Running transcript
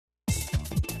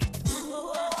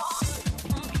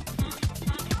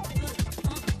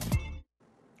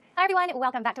Hi everyone,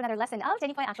 welcome back to another lesson of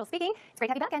 10 Point Actual Speaking. It's great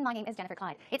to have you back, and my name is Jennifer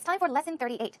Clyde. It's time for lesson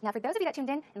 38. Now, for those of you that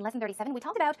tuned in lesson 37, we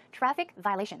talked about traffic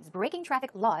violations, breaking traffic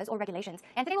laws or regulations,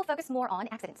 and today we'll focus more on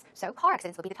accidents. So car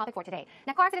accidents will be the topic for today.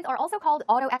 Now, car accidents are also called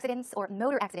auto accidents or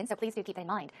motor accidents, so please do keep that in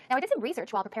mind. Now, I did some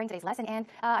research while preparing today's lesson, and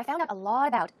I found out a lot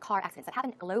about car accidents that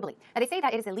happen globally. Now, they say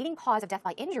that it is the leading cause of death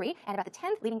by injury and about the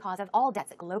 10th leading cause of all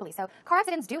deaths globally. So car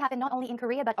accidents do happen not only in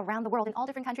Korea but around the world in all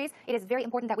different countries. It is very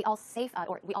important that we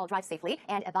all drive safely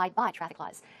and abide by traffic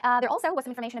laws. There also was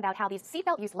some information about how these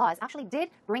seatbelt use laws actually did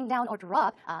bring down or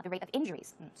drop the rate of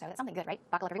injuries. So that's something good, right?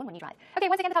 Buckle up, everyone, when you drive. Okay,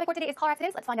 once again, the topic for today is car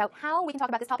accidents. Let's find out how we can talk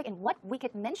about this topic and what we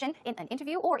could mention in an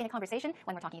interview or in a conversation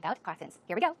when we're talking about car accidents.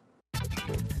 Here we go.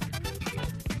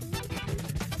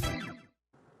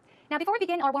 Now, before we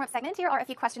begin our warm-up segment, here are a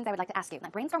few questions I would like to ask you. Now,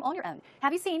 brainstorm on your own.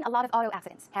 Have you seen a lot of auto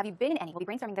accidents? Have you been in any? We'll be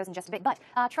brainstorming those in just a bit. But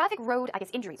traffic road,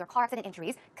 injuries or car accident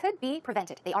injuries could be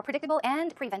prevented. They are predictable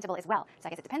and preventable as well. So I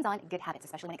guess it depends on good habits,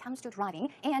 especially when it comes to driving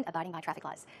and abiding by traffic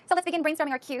laws. So let's begin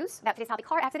brainstorming our cues about today's topic,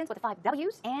 car accidents, with the 5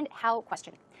 W's and how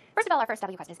question. First of all, our first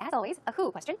W question is, as always, a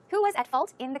who question. Who was at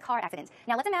fault in the car accident?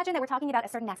 Now, let's imagine that we're talking about a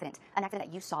certain accident, an accident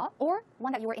that you saw or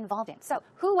one that you were involved in. So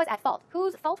who was at fault?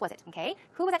 Whose fault was it? Okay,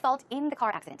 who was at fault in the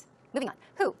car accident? Moving on.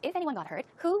 Who, if anyone got hurt,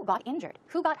 who got injured?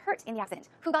 Who got hurt in the accident?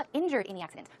 Who got injured in the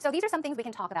accident? So these are some things we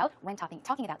can talk about when talking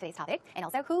about today's topic, and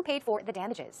also who paid for the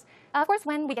damages. Of course,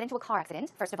 when we get into a car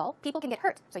accident, first of all, people can get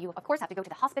hurt. So you, of course, have to go to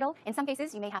the hospital. In some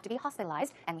cases, you may have to be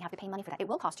hospitalized, and you have to pay money for that. It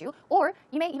will cost you. Or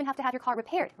you may even have to have your car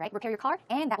repaired, right? Repair your car,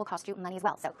 and that will cost you money as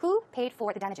well. So who paid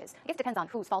for the damages? I guess it depends on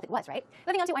whose fault it was, right?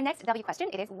 Moving on to our next W question,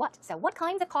 it is what? So what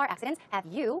kinds of car accidents have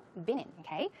you been in,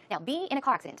 okay? Now, be in a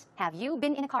car accident. Have you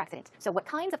been in a car accident? So what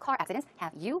kinds of car accidents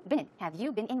have you been in? Have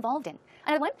you been involved in?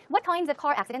 Another one, what kinds of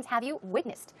car accidents have you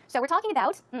witnessed? So we're talking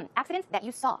about accidents that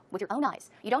you saw with your own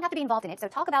eyes. You don't have to be involved in it, so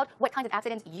talk about what kinds of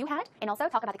accidents you had, and also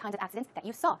talk about the kinds of accidents that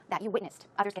you saw, that you witnessed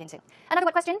others get into. Another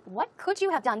what question, what could you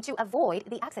have done to avoid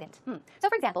the accident? So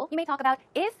for example, you may talk about,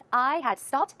 if I had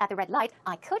stopped at the red light,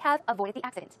 I could have avoided the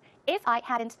accident. If I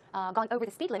hadn't gone over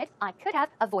the speed limit, I could have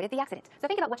avoided the accident. So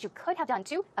think about what you could have done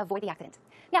to avoid the accident.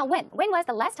 Now, when was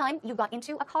the last time you got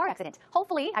into a car accident?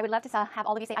 Hopefully, I would love to have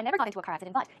all of you say, I never got into a car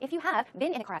accident, but if you have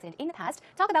been in a car accident in the past,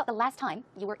 talk about the last time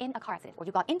you were in a car accident or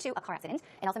you got into a car accident,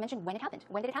 and also mention when it happened.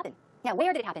 When did it happen? Now,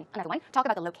 where did it happen? Another one, talk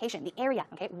about the location, the area,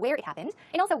 okay, where it happened,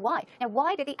 and also why. Now,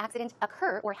 why did the accident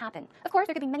occur or happen? Of course,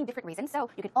 there could be many different reasons, so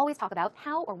you can always talk about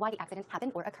how or why the accident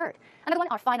happened or occurred. Another one,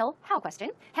 our final how question.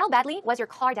 How badly was your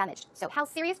car damaged? So how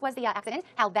serious was the accident?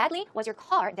 How badly was your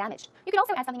car damaged? You could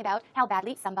also add something about how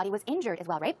badly somebody was injured as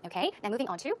well, right? Okay, now moving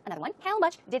on to another one. How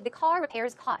much did the car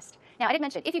repairs cost? Now, I did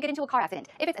mention, if you get into a car accident,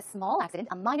 if it's a small accident,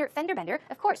 a minor fender bender,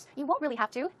 of course, you won't really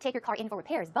have to take your car in for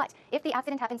repairs. But if the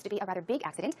accident happens to be a rather big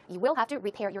accident, you will have to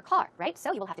repair your car, right?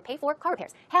 So you will have to pay for car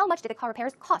repairs. How much did the car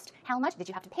repairs cost? How much did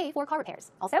you have to pay for car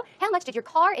repairs? Also, how much did your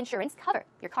car insurance cover?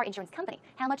 Your car insurance company,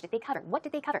 how much did they cover? What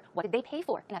did they cover? What did they pay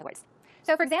for, in other words?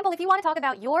 So, for example, if you want to talk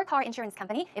about your car insurance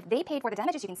company, if they paid for the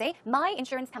damages, you can say, my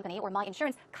insurance company or my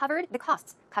insurance covered the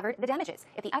costs, covered the damages.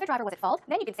 If the other driver was at fault,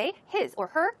 then you can say his or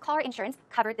her car insurance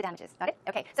covered the damages. Got it?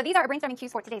 Okay, so these are our brainstorming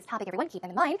cues for today's topic, everyone. Keep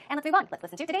them in mind, and let's move on. Let's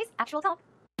listen to today's actual talk.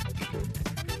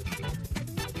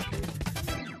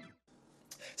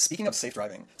 Speaking of safe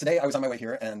driving, today I was on my way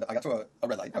here and I got to a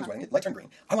red light. I was waiting. Light turned green.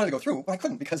 I wanted to go through, but I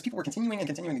couldn't because people were continuing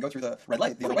to go through the red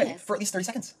light the other way for at least 30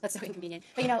 seconds. That's so inconvenient.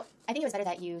 But you know, I think it was better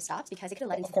that you stopped because it could have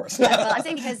led into... Of course. Yeah, well, I'm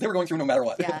saying because... they were going through no matter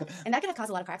what. Yeah, and that could have caused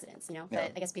a lot of car accidents, you know, but Yeah.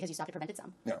 I guess because you stopped, it prevented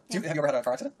some. Yeah. Have you ever had a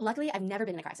car accident? Luckily, I've never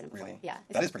been in a car accident before. Really? Yeah.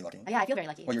 That is pretty lucky. Yeah, I feel very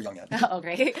lucky. Well, you're young yet. Oh,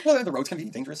 great. Well, the roads can be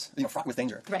dangerous, fraught with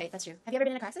danger. Right, that's true. Have you ever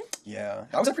been in a car accident? Yeah.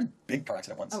 I was in a pretty big car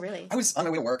accident once. Oh, really? I was on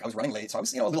my way to work. I was running late, so I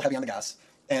was, a little heavy on the gas.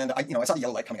 And I saw the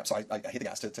yellow light coming up, so I hit the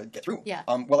gas to get through. Yeah.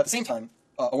 Well, at the same time,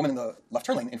 a woman in the left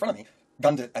turn lane in front of me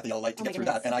gunned it at the yellow light to get through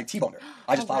that, and I T-boned her.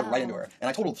 I just plowed right into her, and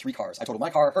I totaled 3 cars. I totaled my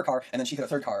car, her car, and then she hit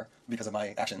a 3rd car because of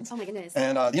my actions. Oh my goodness.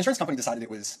 And the insurance company decided it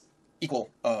was equal.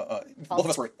 Both of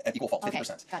us were at equal fault, 50%. Okay,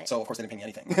 got it. So of course they didn't pay me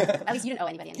anything. At least you didn't owe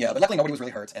anybody anything. Yeah, but luckily nobody was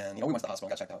really hurt, and we went to the hospital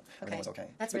and got checked out. Everything was okay.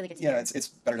 That's but, really good to yeah, hear. it's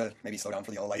better to maybe slow down for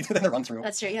the yellow light than to run through.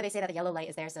 That's true. Yeah, they say that the yellow light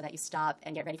is there so that you stop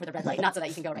and get ready for the red light, not so that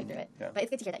you can go right through it. Yeah. But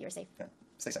it's good to hear that you were safe. Yeah,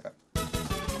 stay safe.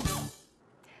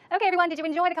 Okay, everyone, did you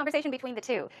enjoy the conversation between the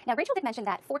two? Now, Rachel did mention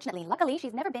that, fortunately, luckily,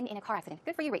 she's never been in a car accident.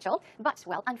 Good for you, Rachel. But,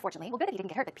 well, unfortunately, good that you didn't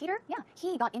get hurt. But Peter, yeah,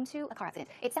 he got into a car accident.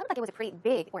 It sounds like it was a pretty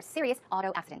big or serious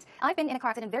auto accident. I've been in a car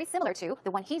accident very similar to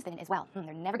the one he's been in as well.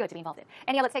 They're never good to be involved in.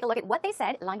 Anyhow, let's take a look at what they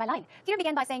said line by line. Peter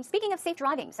began by saying, speaking of safe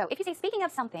driving. So if you say speaking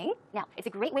of something, now, it's a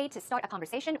great way to start a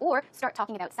conversation or start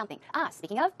talking about something.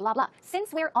 Speaking of blah, blah.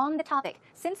 Since we're on the topic,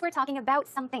 since we're talking about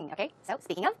something, okay? So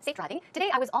speaking of safe driving, today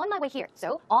I was on my way here.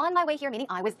 So on my way here, meaning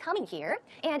I was coming here,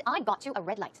 and I got to a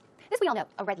red light. This we all know,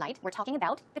 a red light. We're talking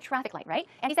about the traffic light, right?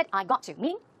 And he said, I got to,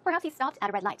 meaning perhaps he stopped at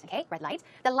a red light, okay? Red light.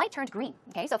 The light turned green,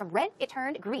 okay? So from red, it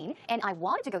turned green, and I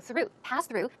wanted to go through, pass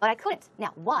through, but I couldn't.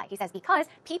 Now, why? He says, because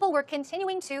people were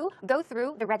continuing to go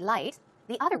through the red light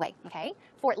the other way, okay,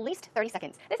 for at least 30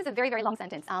 seconds. This is a very, very long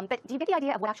sentence, but do you get the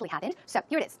idea of what actually happened? So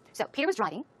here it is. So Peter was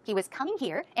driving, he was coming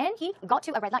here, and he got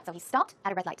to a red light. So he stopped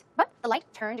at a red light, but the light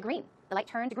turned green. The light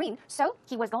turned green, so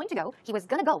he was going to go,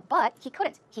 but he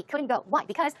couldn't. He couldn't go. Why?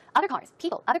 Because other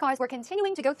cars were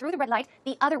continuing to go through the red light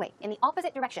the other way, in the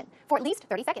opposite direction, for at least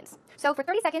 30 seconds. So for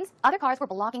 30 seconds, other cars were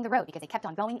blocking the road because they kept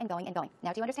on going and going and going.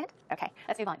 Now, do you understand? Okay,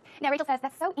 let's move on. Now, Rachel says,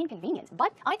 that's so inconvenient,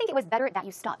 but I think it was better that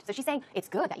you stopped. So she's saying, it's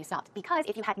good that you stopped, because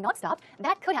if you had not stopped,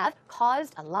 that could have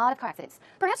caused a lot of car accidents.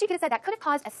 Perhaps you could have said that could have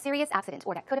caused a serious accident,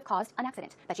 or that could have caused an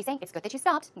accident. But she's saying, it's good that you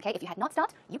stopped, okay? If you had not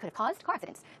stopped, you could have caused car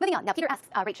accidents. Moving on. Now, Peter asks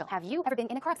Rachel, have you ever been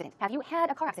in a car accident? Have you had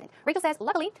a car accident? Rachel says,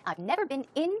 luckily, I've never been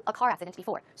in a car accident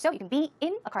before. So you can be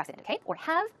in a car accident, okay? Or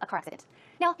have a car accident.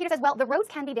 Now, Peter says, well, the roads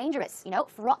can be dangerous, you know,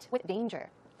 fraught with danger.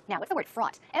 Now, what's the word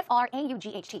fraught?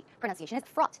 F-R-A-U-G-H-T. Pronunciation is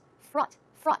fraught. Fraught.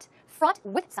 Fraught. Fraught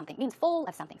with something means full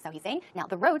of something. So he's saying, now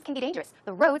the roads can be dangerous.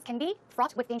 The roads can be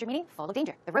fraught with danger, meaning full of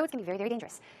danger. The roads can be very, very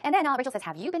dangerous. And then Rachel says,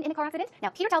 have you been in a car accident? Now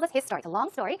Peter tells us his story. It's a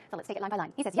long story, so let's take it line by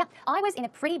line. He says, yeah, I was in a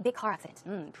pretty big car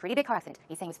accident. Pretty big car accident.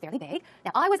 He's saying it was fairly big.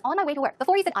 Now I was on my way to work.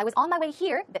 Before he said I was on my way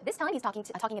here, but this time he's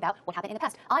talking about what happened in the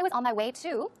past. I was on my way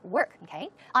to work, okay?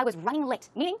 I was running late,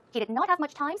 meaning he did not have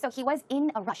much time, so he was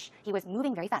in a rush. He was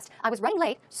moving very fast. I was running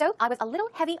late, so I was a little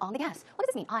heavy on the gas. What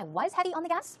does this mean? I was heavy on the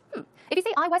gas? If you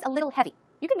say I was a little heavy,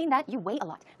 you can mean that you weigh a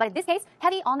lot. But in this case,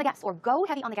 heavy on the gas or go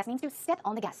heavy on the gas means to step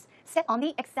on the gas. Step on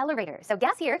the accelerator. So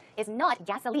gas here is not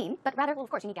gasoline, but rather, well, of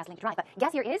course, you need gasoline to drive. But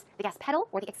gas here is the gas pedal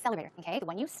or the accelerator, okay? The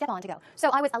one you step on to go. So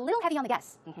I was a little heavy on the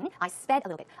gas. I sped a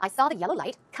little bit. I saw the yellow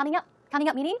light coming up. Coming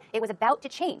up meaning it was about to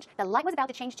change. The light was about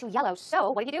to change to yellow.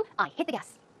 So what did you do? I hit the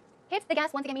gas. Hit the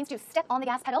gas once again means to step on the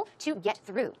gas pedal to get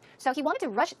through. So he wanted to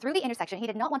rush through the intersection. He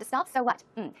did not want to stop, so what?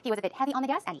 He was a bit heavy on the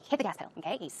gas and he hit the gas pedal,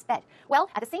 okay? He sped. Well,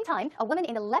 at the same time, a woman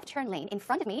in the left turn lane in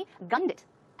front of me gunned it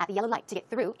at the yellow light to get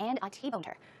through, and I T-boned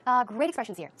her. Great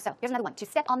expressions here. So here's another one. To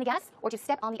step on the gas or to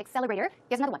step on the accelerator.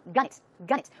 Here's another one. Gun it.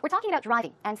 Gun it. We're talking about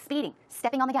driving and speeding,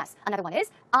 stepping on the gas. Another one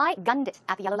is I gunned it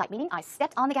at the yellow light, meaning I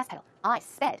stepped on the gas pedal. I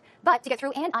sped. But to get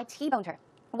through, and I T-boned her.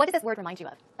 What does this word remind you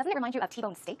of? Doesn't it remind you of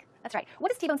T-bone steak? That's right. What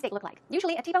does T-bone steak look like?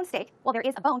 Usually a T-bone steak, well, there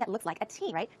is a bone that looks like a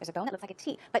T, right? There's a bone that looks like a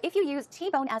T. But if you use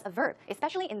T-bone as a verb,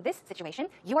 especially in this situation,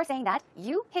 you are saying that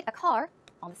you hit a car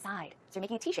on the side. So you're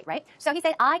making a T shape, right? So he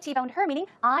said, I T-boned her, meaning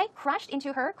I crashed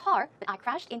into her car, but I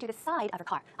crashed into the side of her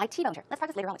car. I T-boned her. Let's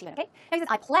practice later on with T-bone, okay? Now he says,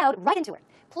 I plowed right into her.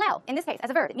 Plow, in this case, as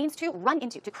a verb, it means to run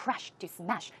into, to crash, to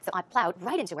smash. So I plowed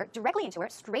right into her, directly into her,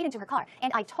 straight into her car.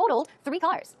 And I totaled 3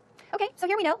 cars. Okay, so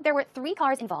here we know there were 3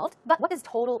 cars involved, but what does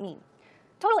total mean?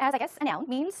 Total as, I guess, a noun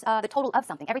means the total of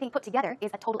something. Everything put together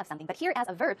is a total of something. But here as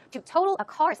a verb, to total a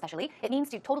car especially, it means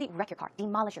to totally wreck your car,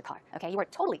 demolish your car. Okay, you are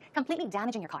totally, completely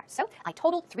damaging your car. So I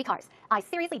totaled 3 cars. I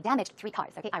seriously damaged 3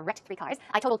 cars. Okay, I wrecked 3 cars.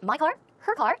 I totaled my car,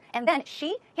 her car, and then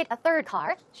she hit a 3rd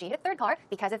car. She hit a 3rd car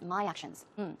because of my actions.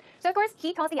 So of course,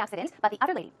 he caused the accident, but the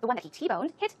other lady, the one that he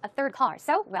T-boned, hit a 3rd car.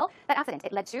 So, well, that accident,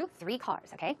 it led to 3 cars,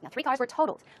 okay? Now 3 cars were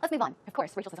totaled. Let's move on. Of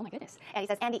course, Rachel says, oh my goodness. And he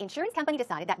says, and the insurance company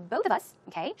decided that both of us,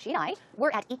 okay, she and I,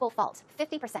 were at equal fault.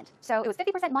 50%. So it was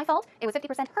 50% my fault, it was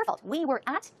 50% her fault. We were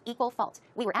at equal fault.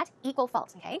 We were at equal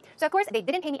fault, okay? So of course, they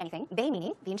didn't pay me anything, they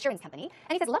meaning the insurance company,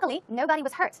 and he says, luckily, nobody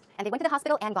was hurt, and they went to the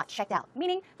hospital and got checked out,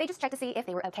 meaning they just checked to see if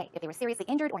they were okay. If they were seriously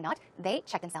injured or not, they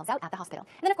checked themselves out at the hospital.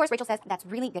 And then of course, Rachel says, that's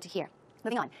really good to hear.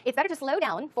 Moving on. It's better to slow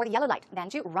down for the yellow light than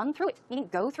to run through it, meaning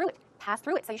go through it, pass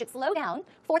through it. So you should slow down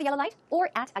for the yellow light or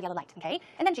at a yellow light, okay?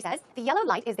 And then she says, the yellow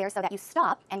light is there so that you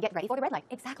stop and get ready for the red light.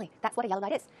 Exactly. That's what a yellow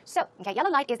light is. So, okay, yellow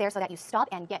light is there so that you stop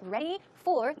and get ready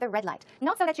for the red light,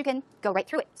 not so that you can go right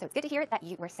through it. So it's good to hear that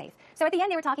you were safe. So at the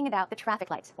end, they were talking about the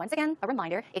traffic lights. Once again, a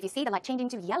reminder, if you see the light changing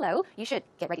to yellow, you should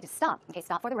get ready to stop. Okay,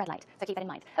 stop for the red light. So keep that in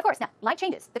mind. Of course, now, light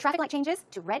changes. The traffic light changes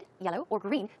to red, yellow, or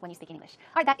green when you speak English.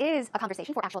 All right, that is a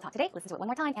conversation for actual talk today. Listen to it one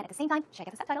more time, and at the same time, check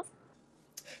out the subtitles.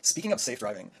 Speaking of safe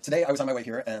driving, today I was on my way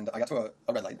here and I got to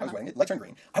a red light. I was waiting. Light turned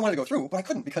green. I wanted to go through, but I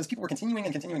couldn't because people were continuing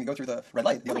and continuing to go through the red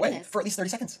light the other way for at least 30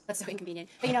 seconds. That's so inconvenient.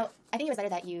 But you know, I think it was better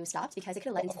that you stopped because it could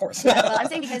have led into... Of course. Yeah, well, I'm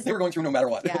saying because... they were going through no matter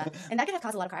what. Yeah, and that could have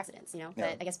caused a lot of car accidents, you know? Yeah.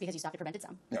 But I guess because you stopped, it prevented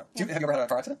some. Yeah. Have you ever had a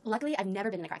car accident? Luckily, I've never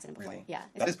been in a car accident before. Really? Yeah.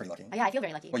 That is pretty lucky. Yeah, I feel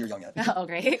very lucky. Well, you're young yet. Oh,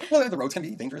 great. Well, the roads can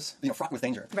be dangerous, fraught with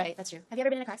danger. Right, that's true. Have you ever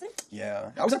been in a car accident?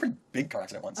 Yeah. I was in a pretty big car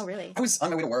accident once. Oh, really? I was on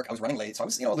my way to work. I was running late, so I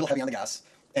was, a little heavy on the gas.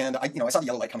 And I saw the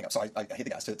yellow light coming up, so I hit the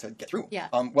gas to get through. Yeah.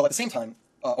 Well, at the same time,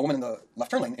 a woman in the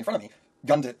left turn lane in front of me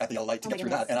gunned it at the yellow light to Oh get my through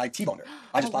goodness. that, and I T-boned her.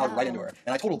 I just Oh, plowed right into wow. her,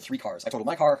 and I totaled 3 cars. I totaled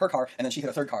my car, her car, and then she hit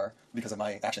a third car because of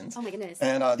my actions. Oh my goodness.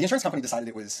 And the insurance company decided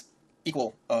it was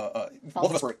equal. Both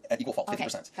of us were at equal fault, 50%. Okay,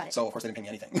 got it. So of course they didn't pay me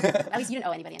anything. At least you didn't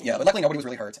owe anybody anything. Yeah, but luckily nobody was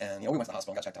really hurt, and we went to the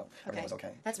hospital and got checked out. Everything was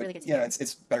okay. That's But, really good to yeah, hear.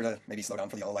 it's better to maybe slow down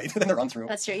for the yellow light than to run through.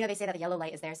 That's true. You know, they say that the yellow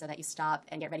light is there so that you stop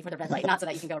and get ready for the red light, not so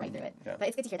that you can go right through it. Yeah. But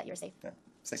it's good to hear that you were safe. Yeah,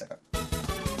 stay safe.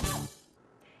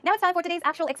 Now it's time for today's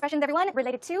actual expressions, everyone,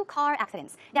 related to car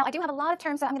accidents. Now, I do have a lot of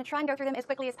terms, so I'm going to try and go through them as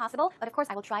quickly as possible, but of course,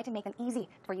 I will try to make them easy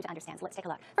for you to understand. So let's take a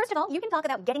look. First of all, you can talk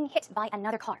about getting hit by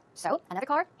another car. So, another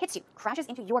car hits you, crashes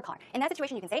into your car. In that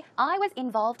situation, you can say, I was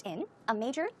involved in a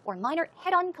major or minor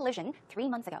head-on collision 3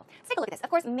 months ago. Let's take a look at this. Of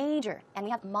course, major, and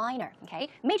we have minor, okay?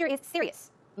 Major is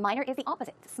serious. Minor is the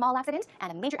opposite. It's a small accident, and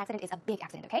a major accident is a big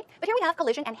accident, okay? But here we have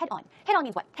collision and head-on. Head-on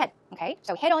means what? Head, okay?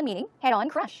 So head-on meaning head-on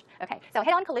crush, okay? So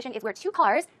head-on collision is where two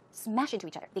cars smash into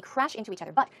each other. They crash into each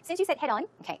other. But since you said head-on,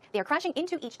 okay, they are crashing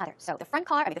into each other. So the front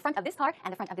of this car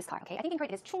and the front of this car, okay? I think you can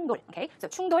create it as 충돌, okay? So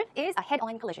충돌 is a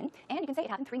head-on collision, and you can say it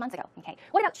happened 3 months ago, okay?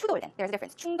 What about 추돌 then? There's a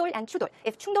difference. 충돌 and 추돌.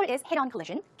 If 충돌 is head-on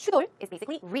collision, 추돌 is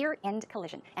basically rear-end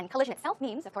collision. And collision itself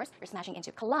means, of course, you're smashing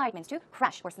into. Collide means to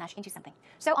crash or smash into something.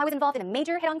 So I was involved in a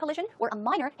major head-on collision or a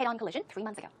minor head-on collision 3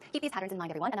 months ago. Keep these patterns in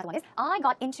mind, everyone. Another one is, I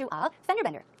got into a fender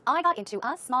bender. I got into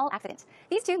a small accident.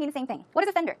 These two mean the same thing. What is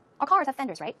a fender? Our cars have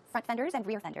fenders, right? Front fenders and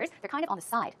rear fenders. They're kind of on the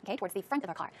side, okay, towards the front of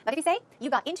our car. But if you say, you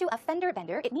got into a fender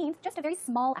bender, it means just a very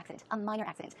small accident, a minor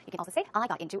accident. You can also say, I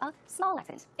got into a small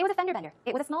accident. It was a fender bender.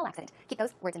 It was a small accident. Keep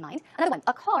those words in mind. Another one,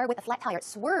 a car with a flat tire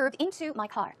swerved into my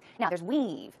car. Now, there's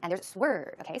weave and there's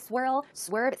swerve, okay? Swirl,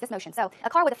 swerve, it's this motion. So, a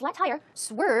car with a flat tire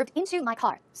swerved into my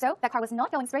car. So, that car was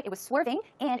not going straight, it was swerving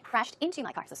and crashed into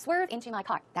my car. So, swerve into my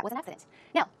car. That was an accident.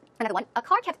 Now, another one, a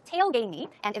car kept tailgating me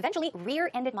and eventually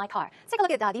rear-ended my car. Let's take a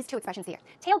look at these two expressions here.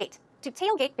 Tailgate. To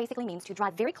tailgate basically means to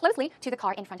drive very closely to the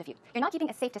car in front of you. You're not keeping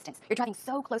a safe distance. You're driving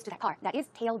so close to that car. That is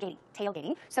tailgating.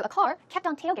 Tailgating. So a car kept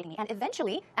on tailgating me and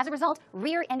eventually, as a result,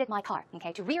 rear-ended my car.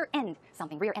 Okay, to rear-end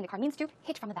something. Rear-ended car means to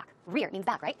hit from the back. Rear means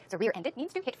back, right? So rear-ended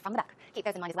means to hit from the back. Keep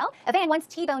those in mind as well. A van once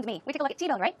T-boned me. We take a look at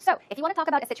T-bone, right? So if you want to talk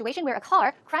about a situation where a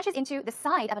car crashes into the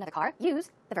side of another car, use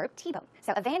the verb T-bone.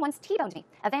 So a van once T-boned me.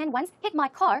 A van once hit my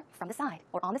car from the side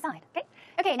or on the side. Okay?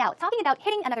 Okay, now talking about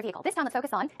hitting another vehicle. This time let's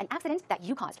focus on an accident that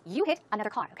you caused. You hit another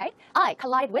car, okay? I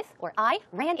collided with, or I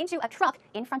ran into a truck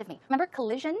in front of me. Remember,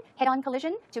 collision, head-on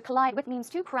collision, to collide with means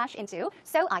to crash into.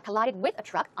 So I collided with a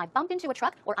truck, I bumped into a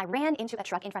truck, or I ran into a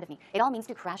truck in front of me. It all means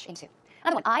to crash into.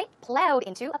 Another one, I plowed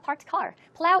into a parked car.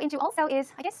 Plow into also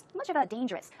is, I guess, much of a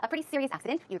dangerous, a pretty serious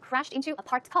accident. You crashed into a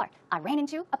parked car. I ran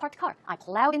into a parked car. I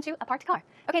plowed into a parked car.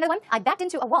 Okay, another one, I backed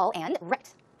into a wall and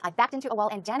wrecked. I backed into a wall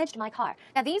and damaged my car.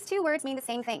 Now, these two words mean the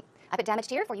same thing. I put damaged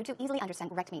here for you to easily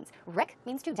understand what wrecked means. Wreck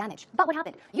means to damage. But what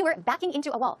happened? You were backing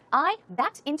into a wall. I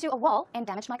backed into a wall and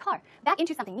damaged my car. Back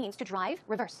into something means to drive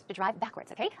reverse, to drive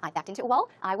backwards, okay? I backed into a wall,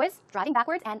 I was driving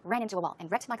backwards and ran into a wall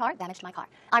and wrecked my car, damaged my car.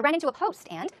 I ran into a post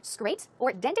and scraped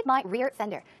or dented my rear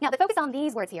fender. Now, the focus on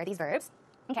these words here, these verbs,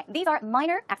 okay, these are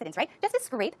minor accidents, right? Just a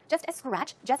scrape, just a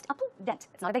scratch, just a dent.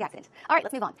 It's not a big accident. All right,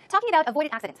 let's move on. Talking about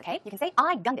avoided accidents, okay? You can say,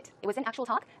 I gunned it. It was an actual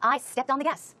talk. I stepped on the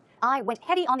gas. I went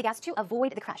heavy on the gas to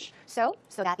avoid the crash. So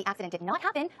that the accident did not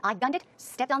happen, I gunned it,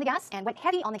 stepped on the gas, and went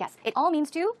heavy on the gas. It all means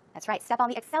to, that's right, step on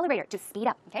the accelerator, to speed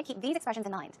up, okay? Keep these expressions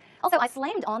in mind. Also, I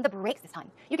slammed on the brakes this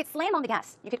time. You could slam on the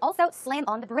gas. You could also slam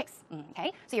on the brakes,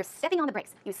 okay? So you're stepping on the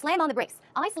brakes. You slam on the brakes.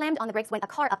 I slammed on the brakes when a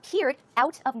car appeared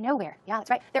out of nowhere. Yeah,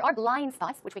 that's right. There are blind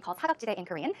spots, which we call 사각지대 in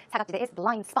Korean. 사각지대 is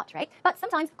blind spot, right? But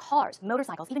sometimes cars,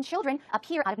 motorcycles, even children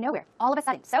appear out of nowhere, all of a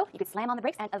sudden. So you could slam on the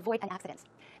brakes and avoid an accident.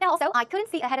 Now also, I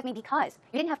couldn't see ahead of me because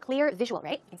you didn't have clear visual,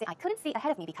 right? You can say, I couldn't see ahead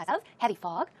of me because of heavy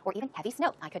fog or even heavy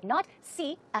snow. I could not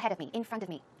see ahead of me, in front of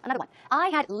me. Another one, I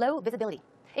had low visibility.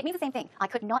 It means the same thing. I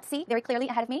could not see very clearly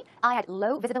ahead of me. I had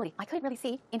low visibility. I couldn't really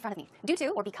see in front of me. Due to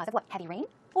or because of what? Heavy rain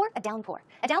or a downpour.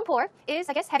 A downpour is,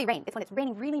 I guess, heavy rain. It's when it's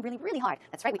raining really, really, really hard.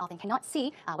 That's right. We often cannot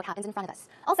see what happens in front of us.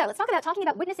 Also, let's talking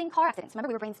about witnessing car accidents. Remember,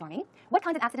 we were brainstorming. What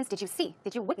kinds of accidents did you see?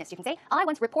 Did you witness? You can say, I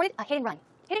once reported a hit and run.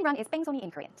 Hit and run is 뺑소니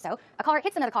in Korean. So a car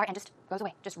hits another car and just goes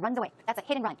away, just runs away. That's a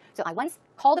hit and run. So I once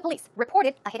called the police,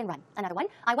 reported a hit and run. Another one,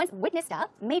 I once witnessed a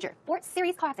major or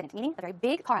serious car accident, meaning a very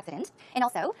big car accident. And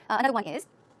also, another one is,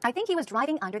 I think he was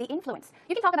driving under the influence.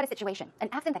 You can talk about a situation, an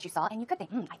accident that you saw, and you could think,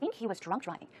 I think he was drunk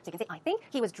driving. So you can say, I think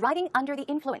he was driving under the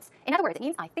influence. In other words, it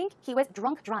means, I think he was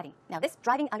drunk driving. Now, this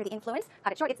driving under the influence,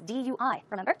 cut it short, it's DUI.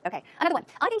 Remember? Okay. Another one,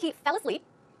 I think he fell asleep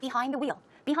behind the wheel.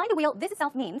 Behind the wheel, this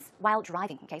itself means while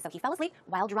driving. Okay, so he fell asleep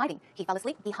while driving. He fell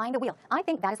asleep behind the wheel. I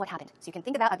think that is what happened. So you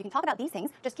can talk about these things.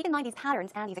 Just keep in mind these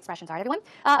patterns and these expressions. All right, everyone?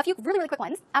 A few really quick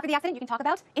ones. After the accident, you can talk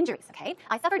about injuries. Okay,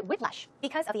 I suffered whiplash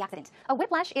because of the accident. A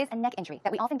whiplash is a neck injury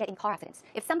that we often get in car accidents.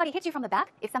 If somebody hits you from the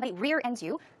back, if somebody rear ends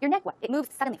you, your neck it moves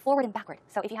suddenly forward and backward.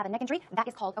 So if you have a neck injury, that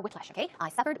is called a whiplash. Okay, I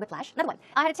suffered whiplash. Another one.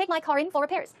 I had to take my car in for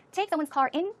repairs. Take someone's car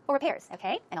in for repairs.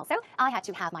 Okay, and also I had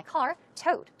to have my car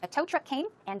towed. A tow truck came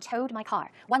and towed my car.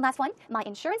 One last one. My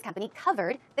insurance company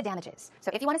covered the damages.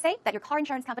 So if you want to say that your car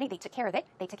insurance company, they took care of it,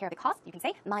 they took care of the cost, you can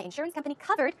say my insurance company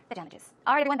covered the damages.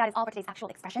 All right, everyone, that is all for today's actual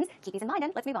expressions. Keep these in mind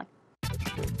and let's move on.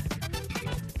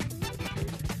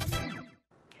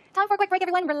 Time for a quick break,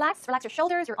 everyone. Relax your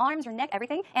shoulders, your arms, your neck,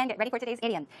 everything, and get ready for today's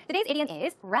idiom. Today's idiom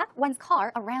is wrap one's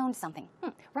car around something.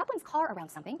 Wrap one's car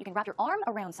around something. You can wrap your arm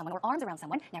around someone or arms around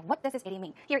someone. Now, what does this idiom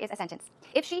mean? Here is a sentence.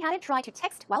 If she hadn't tried to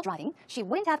text while driving, she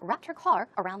wouldn't have wrapped her car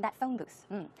around that phone booth.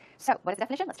 So, what is the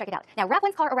definition? Let's check it out. Now, wrap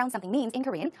one's car around something means, in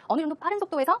Korean, 어느 정도 빠른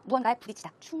속도에서 무언가에 부딪히다,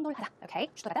 충돌하다. Okay?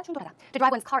 충돌하다. To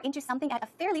drive one's car into something at a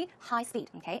fairly high speed.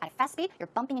 Okay? At a fast speed, you're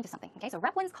bumping into something. Okay? So,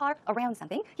 wrap one's car around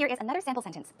something. Here is another sample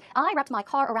sentence. I wrapped my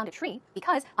car around a tree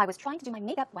because I was trying to do my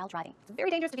makeup while driving. It's very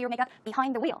dangerous to do your makeup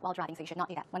behind the wheel while driving, so you should not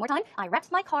do that. One more time. I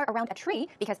wrapped my car around a tree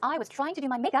because I was trying to do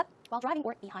my makeup while driving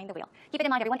or behind the wheel. Keep it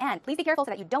in mind, everyone, and please be careful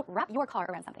so that you don't wrap your car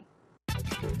around something.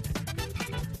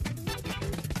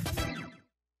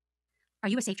 Are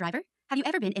you a safe driver? Have you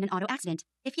ever been in an auto accident?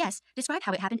 If yes, describe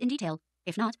how it happened in detail.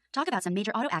 If not, talk about some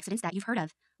major auto accidents that you've heard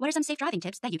of. What are some safe driving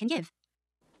tips that you can give?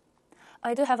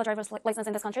 I do have a driver's license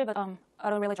in this country, but I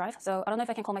don't really drive, so I don't know if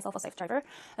I can call myself a safe driver.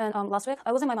 And last week,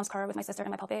 I was in my mom's car with my sister and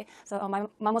my puppy. So my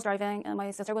mom was driving, and my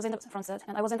sister was in the front seat,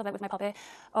 and I was in the back with my puppy.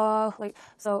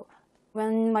 So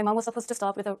when my mom was supposed to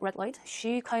stop with a red light,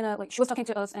 she was talking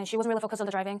to us, and she wasn't really focused on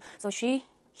the driving, so she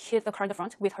hit the car in the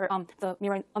front with her the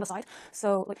mirror on the side.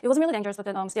 So it wasn't really dangerous, but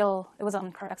then still it was a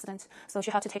car accident. So she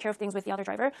had to take care of things with the other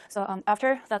driver. So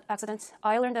after that accident,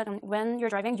 I learned that when you're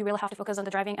driving, you really have to focus on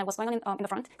the driving and what's going on in the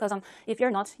front, because if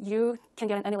you're not, you can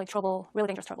get in any trouble, really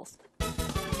dangerous troubles.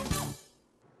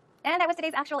 And that was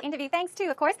today's actual interview. Thanks to,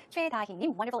 of course, Choi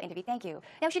Da-hee-nim. Wonderful interview. Thank you.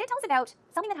 Now, she did tell us about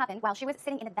something that happened while she was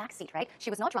sitting in the back seat, right? She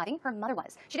was not driving. Her mother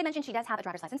was. She did mention she does have a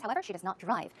driver's license. However, she does not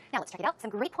drive. Now, let's check it out. Some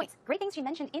great points. Great things she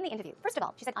mentioned in the interview. First of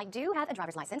all, she said, I do have a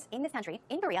driver's license in this country,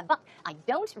 in Korea, but I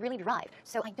don't really drive.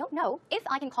 So I don't know if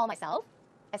I can call myself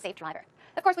a safe driver.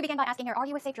 Of course, we began by asking her, are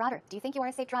you a safe driver? Do you think you are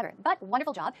a safe driver? But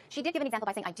wonderful job. She did give an example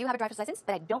by saying, I do have a driver's license,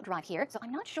 but I don't drive here, so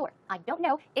I'm not sure. I don't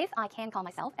know if I can call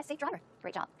myself a safe driver.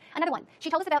 Great job. Another one. She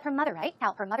told us about her mother, right?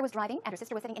 How her mother was driving and her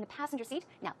sister was sitting in the passenger seat.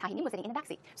 Now, Da-hee-nim was sitting in the back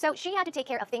seat. So she had to take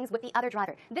care of things with the other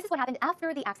driver. This is what happened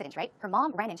after the accident, right? Her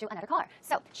mom ran into another car.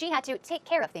 So she had to take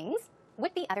care of things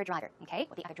with the other driver, okay?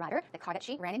 With the other driver, the car that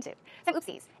she ran into. Some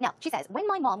oopsies. Now, she says, when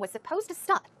my mom was supposed to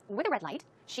stop with a red light,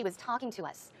 she was talking to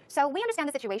us. So we understand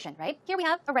the situation, right? Here we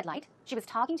have a red light. She was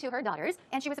talking to her daughters,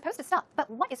 and she was supposed to stop. But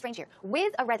what is strange here?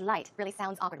 With a red light really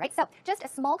sounds awkward, right? So just a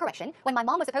small correction. When my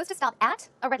mom was supposed to stop at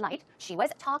a red light, she was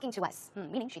talking to us,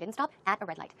 meaning she didn't stop at a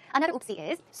red light. Another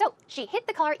oopsie is, so she hit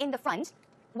the car in the front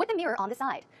with the mirror on the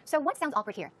side. So what sounds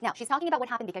awkward here? Now, she's talking about what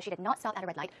happened because she did not stop at a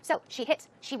red light. So she hit,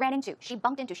 she ran into, she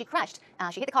bumped into, she crashed.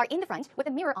 She hit the car in the front with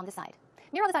the mirror on the side.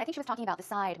 Mirror on the side, I think she was talking about the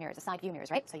side mirrors, the side view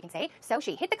mirrors, right? So you can say, so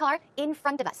she hit the car in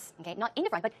front of us, okay? Not in the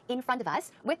front, but in front of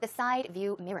us with the side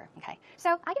view mirror, okay?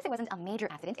 So I guess it wasn't a major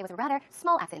accident. It was a rather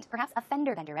small accident, perhaps a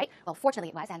fender bender, right? Well, fortunately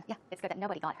it was, and yeah, it's good that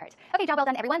nobody got hurt. Okay, job well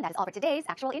done, everyone. That is all for today's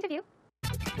actual interview.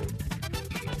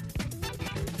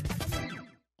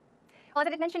 Well, as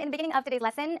I did mention in the beginning of today's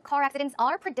lesson, car accidents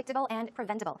are predictable and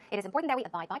preventable. It is important that we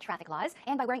abide by traffic laws,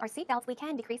 and by wearing our seatbelts, we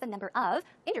can decrease the number of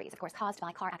injuries, of course, caused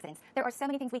by car accidents. There are so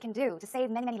many things we can do to save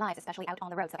many, many lives, especially out on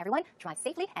the road. So everyone, drive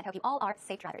safely, and hope you all are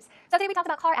safe drivers. So today we talked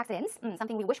about car accidents,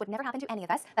 something we wish would never happen to any of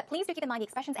us, but please do keep in mind the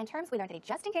expressions and terms we learned today,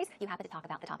 just in case you happen to talk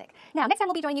about the topic. Now, next time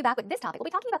we'll be joining you back with this topic. We'll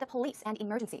be talking about the police and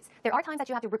emergencies. There are times that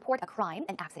you have to report a crime,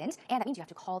 an accident, and that means you have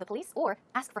to call the police or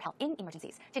ask for help in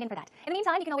emergencies. Tune in for that. In the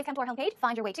meantime, you can always come to our homepage,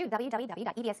 find your way to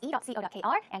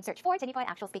www.ebse.co.kr and search for 10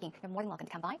 Actual Speaking. You're more than welcome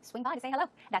to come by, swing by to say hello.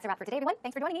 That's a wrap for today, everyone.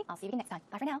 Thanks for joining me. I'll see you again next time.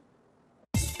 Bye for now.